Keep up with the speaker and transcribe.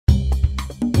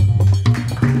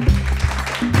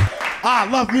I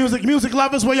love music. Music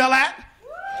lovers, where y'all at?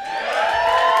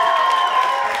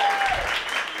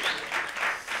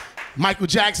 Michael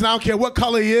Jackson, I don't care what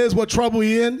color he is, what trouble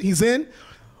he's in.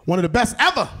 One of the best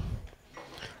ever.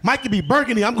 Mike could be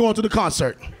burgundy, I'm going to the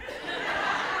concert.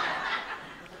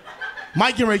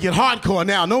 Mike getting ready to get hardcore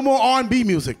now. No more R&B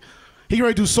music. He getting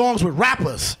ready to do songs with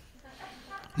rappers.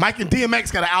 Mike and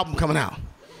DMX got an album coming out.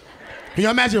 Can you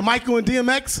imagine Michael and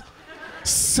DMX?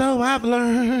 So I've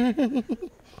learned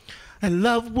and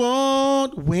love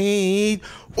won't wait.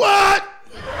 What?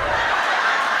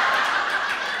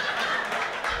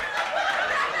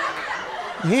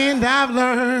 And I've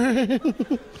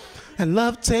learned and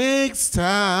love takes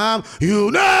time. You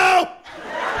know.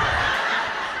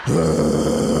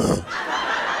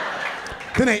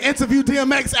 Then they interviewed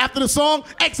DMX after the song.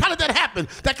 X, how did that happen?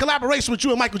 That collaboration with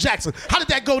you and Michael Jackson. How did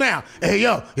that go down? Hey,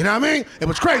 yo, you know what I mean? It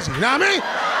was crazy, you know what I mean?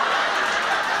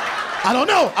 I don't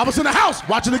know. I was in the house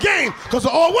watching the game because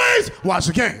I always watch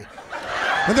the game.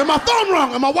 And then my phone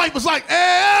rang and my wife was like,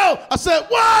 hey, I said,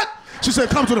 what? She said,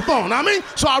 come to the phone, know what I mean?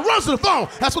 So I run to the phone.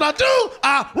 That's what I do.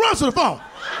 I run to the phone.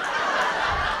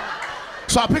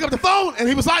 So I pick up the phone and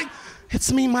he was like,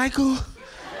 it's me, Michael.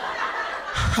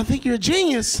 I think you're a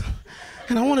genius.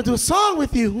 And I want to do a song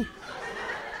with you.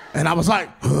 And I was like,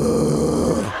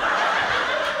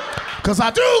 because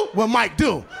I do what Mike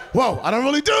do. Whoa, I don't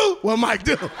really do what Mike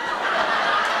do.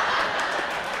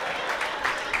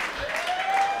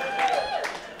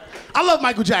 I love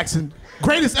Michael Jackson.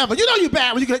 Greatest ever. You know you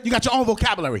bad when you got your own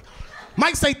vocabulary.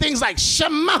 Mike say things like,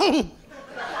 Shimon.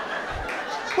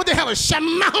 What the hell is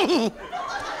Shimon?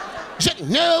 You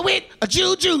know it, a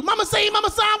juju. Mama say, mama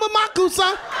sign with Maku,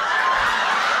 son.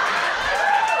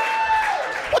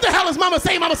 What the hell is mama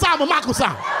say, mama sign with Maku,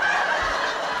 son?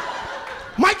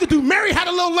 Mike could do Mary Had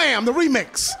a Little Lamb, the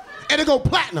remix, and it go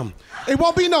platinum. It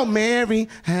won't be no Mary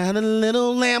Had a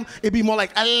Little Lamb. It'd be more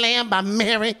like A Lamb by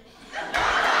Mary.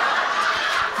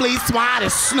 Fleece white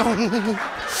as snow.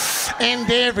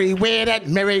 And everywhere that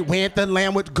Mary went, the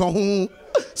lamb would go.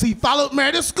 See, followed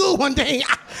Mary to school one day.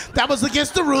 That was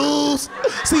against the rules.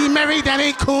 See, Mary, that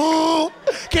ain't cool.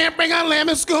 Can't bring a lamb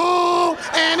in school.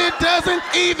 And it doesn't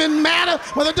even matter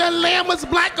whether the lamb was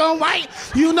black or white.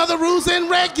 You know the rules and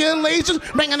regulations.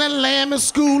 Bringing a lamb in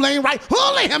school ain't right. Who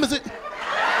lamb is it?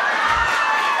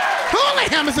 Who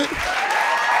lamb is it?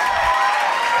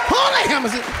 Who lamb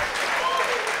is it?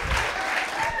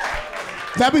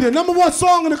 That'd be the #1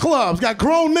 song in the clubs. Got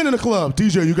grown men in the club.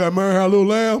 DJ, you got Mary Had a Little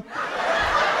Lamb?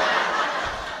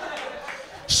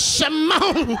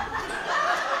 Shimon.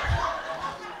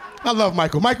 I love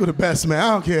Michael. Michael the best, man. I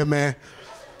don't care, man.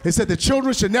 They said the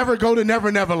children should never go to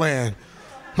Never Never Land.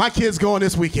 My kid's going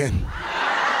this weekend.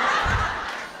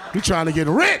 You trying to get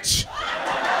rich.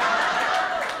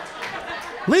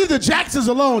 Leave the Jacksons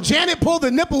alone. Janet pulled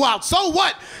the nipple out. So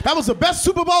what? That was the best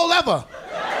Super Bowl ever.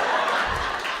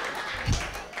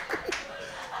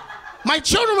 My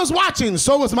children was watching,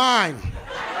 so was mine.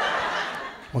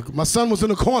 My son was in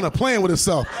the corner playing with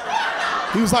himself.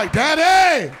 He was like,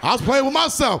 Daddy! I was playing with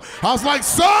myself. I was like,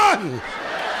 son!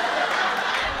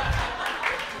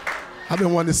 I've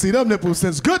been wanting to see them nipples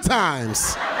since good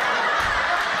times.